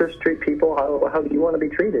 Just treat people how you want to be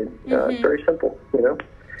treated. It's very simple,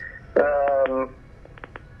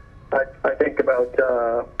 I think about,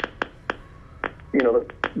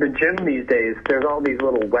 the gym these days. There's all these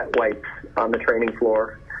little wet wipes on the training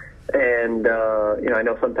floor. And, I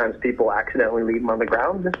know sometimes people accidentally leave them on the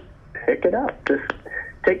ground. Just pick it up. Just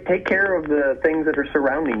take care of the things that are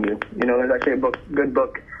surrounding you. There's actually a good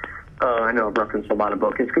book. I know I've referenced a lot of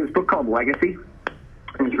books. It's a book called Legacy.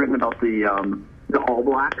 And it's written about the All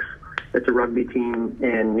Blacks. It's a rugby team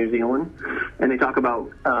in New Zealand. And they talk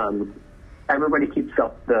about everybody keeps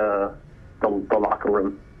up the locker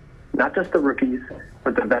room. Not just the rookies,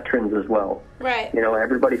 but the veterans as well. Right.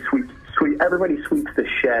 Everybody sweeps the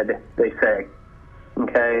shed, they say.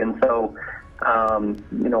 Okay, and so,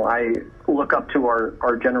 I look up to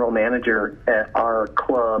our general manager at our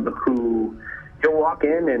club who he'll walk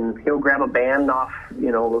in and he'll grab a band off,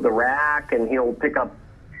 the rack, and he'll pick up,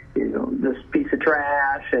 this piece of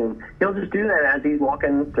trash, and he'll just do that as he's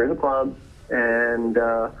walking through the club. And,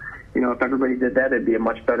 if everybody did that, it'd be a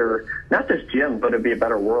much better, not just gym, but it'd be a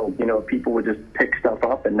better world. If people would just pick stuff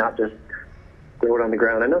up and not just throw it on the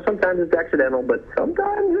ground. I know sometimes it's accidental, but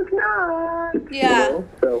sometimes it's not. Yeah.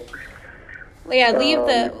 So. Yeah,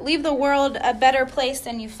 leave the world a better place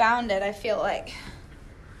than you found it, I feel like.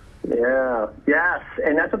 Yeah. Yes,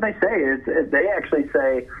 and that's what they say. They actually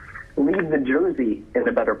say, leave the jersey in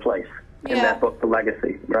a better place in that book, The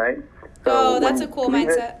Legacy, right? So that's a cool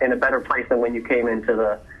mindset. In a better place than when you came into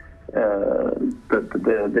the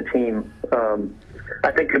team.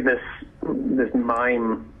 I think of this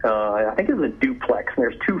mime. I think it's a duplex, and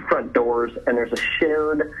there's 2 front doors, and there's a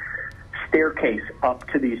shared staircase up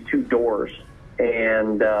to these 2 doors.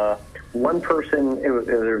 And one person,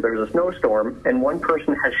 there was a snowstorm, and one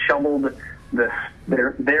person has shoveled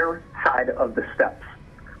their side of the steps.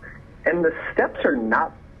 And the steps are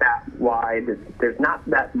not that wide. There's not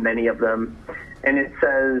that many of them. And it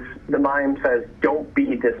says, the mime says, don't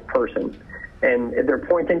be this person. And they're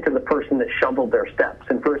pointing to the person that shoveled their steps.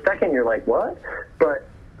 And for a second, you're like, what? But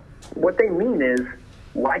what they mean is,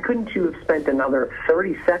 why couldn't you have spent another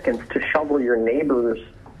 30 seconds to shovel your neighbor's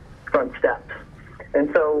front steps?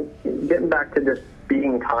 And so getting back to just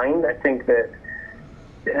being kind, I think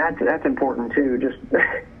that's important too. Just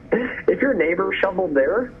if your neighbor shoveled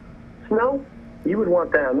their snow, you would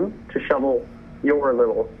want them to shovel your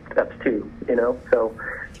little steps too, So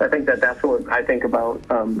I think that's what I think about.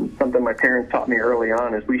 Something my parents taught me early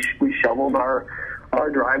on is we shoveled our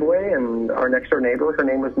driveway, and our next door neighbor, her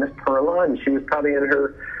name was Miss Perla, and she was probably in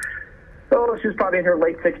her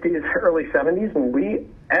late 60s, early 70s, and we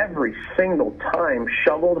every single time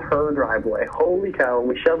shoveled her driveway. Holy cow!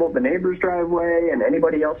 We shoveled the neighbor's driveway and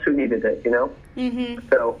anybody else who needed it,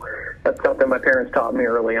 So that's something my parents taught me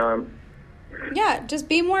early on. Yeah, just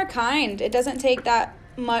be more kind. It doesn't take that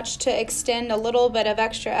much to extend a little bit of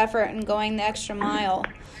extra effort and going the extra mile.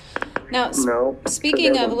 Now,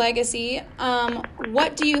 speaking of legacy,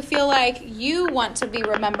 what do you feel like you want to be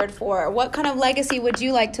remembered for? What kind of legacy would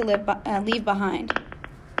you like to leave behind?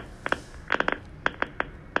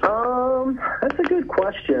 That's a good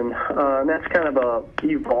question. That's kind of a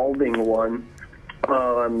evolving one.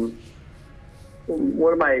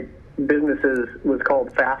 One of my businesses was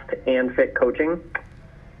called Fast and Fit Coaching,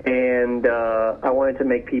 and I wanted to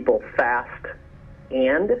make people fast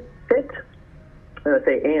and fit. And I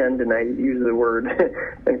say and I use the word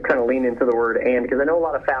and kind of lean into the word and, because I know a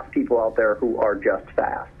lot of fast people out there who are just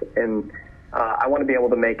fast, and I want to be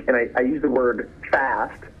able to make, and I use the word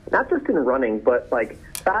fast, not just in running, but like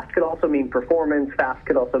fast could also mean performance, fast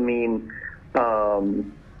could also mean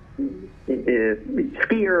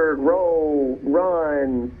skier, row,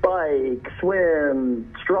 run, bike, swim,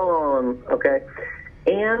 strong, okay?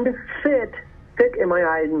 And fit in my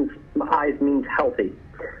eyes means healthy.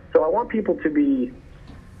 So I want people to be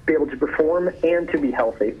able to perform and to be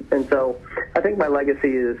healthy. And so I think my legacy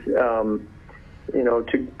is, to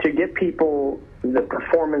get people the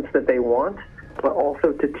performance that they want, but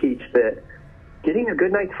also to teach that getting a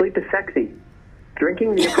good night's sleep is sexy.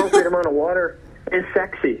 drinking the appropriate amount of water is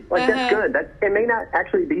sexy. Like, that's good. It may not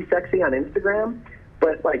actually be sexy on Instagram,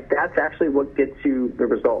 but, like, that's actually what gets you the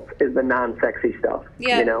results, is the non-sexy stuff,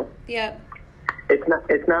 you know? Yeah. It's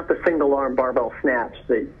not the single-arm barbell snatch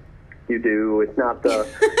that you do. It's not the,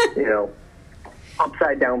 you know,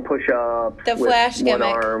 upside-down push-ups the flash with gimmick.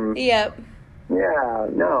 One arm. Yep. Yeah,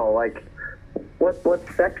 no, like,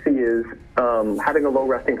 what's sexy is having a low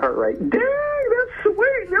resting heart rate. Dang, that's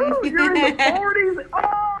sweet. No, you're in the 40s.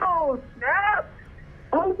 Oh, snap.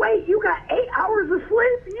 Oh, wait, you got 8 hours of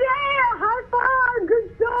sleep? Yeah, high five,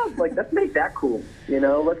 good stuff. Like, let's make that cool, you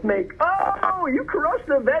know? Let's make, oh, you crushed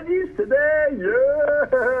the veggies today,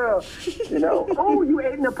 yeah. You know, oh, you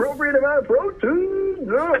ate an appropriate amount of protein,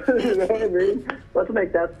 yeah. You know what I mean? Let's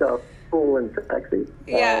make that stuff cool and sexy.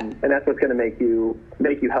 Yeah. And that's what's going to make you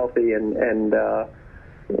healthy and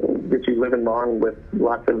get you living long with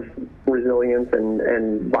lots of resilience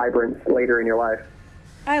and vibrance later in your life.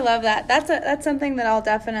 I love that. That's something that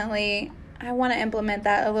I want to implement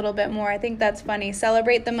that a little bit more. I think that's funny.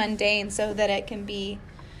 Celebrate the mundane so that it can be,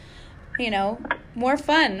 you know, more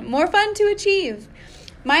fun to achieve.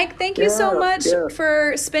 Mike, thank you so much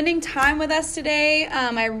for spending time with us today.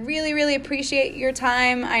 I really, really appreciate your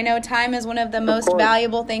time. I know time is one of the most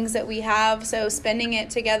valuable things that we have, so spending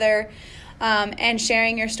it together and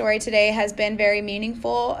sharing your story today has been very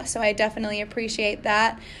meaningful, so I definitely appreciate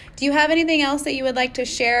that. Do you have anything else that you would like to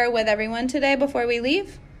share with everyone today before we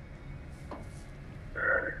leave?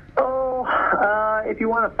 If you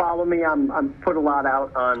want to follow me, I'm put a lot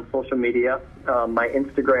out on social media. My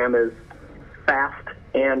Instagram is Fast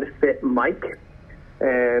and Fit Mike,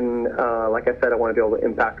 and like I said, I want to be able to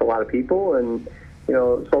impact a lot of people. And you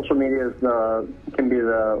know, social media can be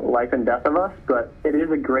the life and death of us, but it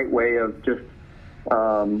is a great way of just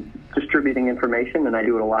distributing information, and I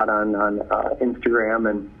do it a lot on Instagram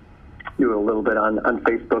and do it a little bit on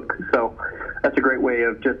Facebook. So that's a great way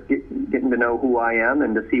of just getting to know who I am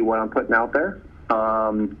and to see what I'm putting out there.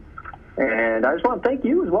 And I just want to thank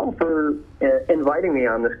you as well for inviting me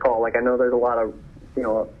on this call. Like, I know there's a lot of, you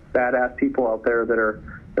know, badass people out there that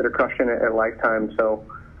are crushing it at Lifetime. So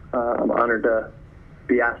I'm honored to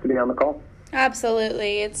be asked to be on the call.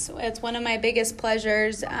 Absolutely. It's one of my biggest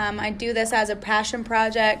pleasures. I do this as a passion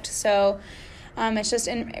project, so it's just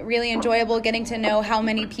really enjoyable getting to know how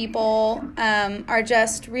many people are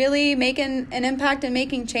just really making an impact and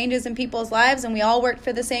making changes in people's lives, and we all work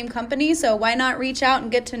for the same company, so why not reach out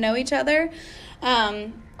and get to know each other?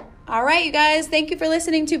 All right, you guys, thank you for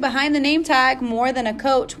listening to Behind the Name Tag, More Than a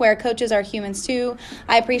Coach, where coaches are humans too.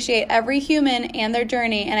 I appreciate every human and their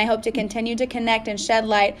journey, and I hope to continue to connect and shed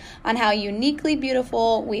light on how uniquely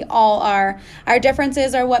beautiful we all are. Our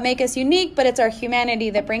differences are what make us unique, but it's our humanity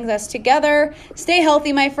that brings us together. Stay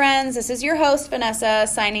healthy, my friends. This is your host, Vanessa,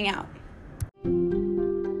 signing out.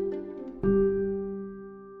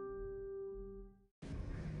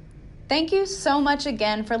 Thank you so much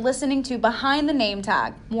again for listening to Behind the Name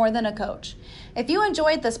Tag, More Than a Coach. If you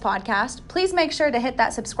enjoyed this podcast, please make sure to hit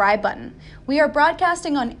that subscribe button. We are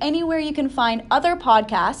broadcasting on anywhere you can find other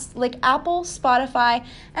podcasts like Apple, Spotify,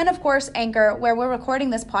 and of course Anchor, where we're recording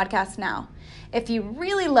this podcast now. If you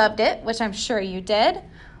really loved it, which I'm sure you did,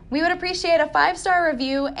 we would appreciate a 5-star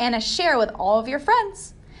review and a share with all of your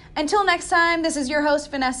friends. Until next time, this is your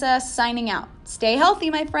host, Vanessa, signing out. Stay healthy,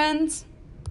 my friends.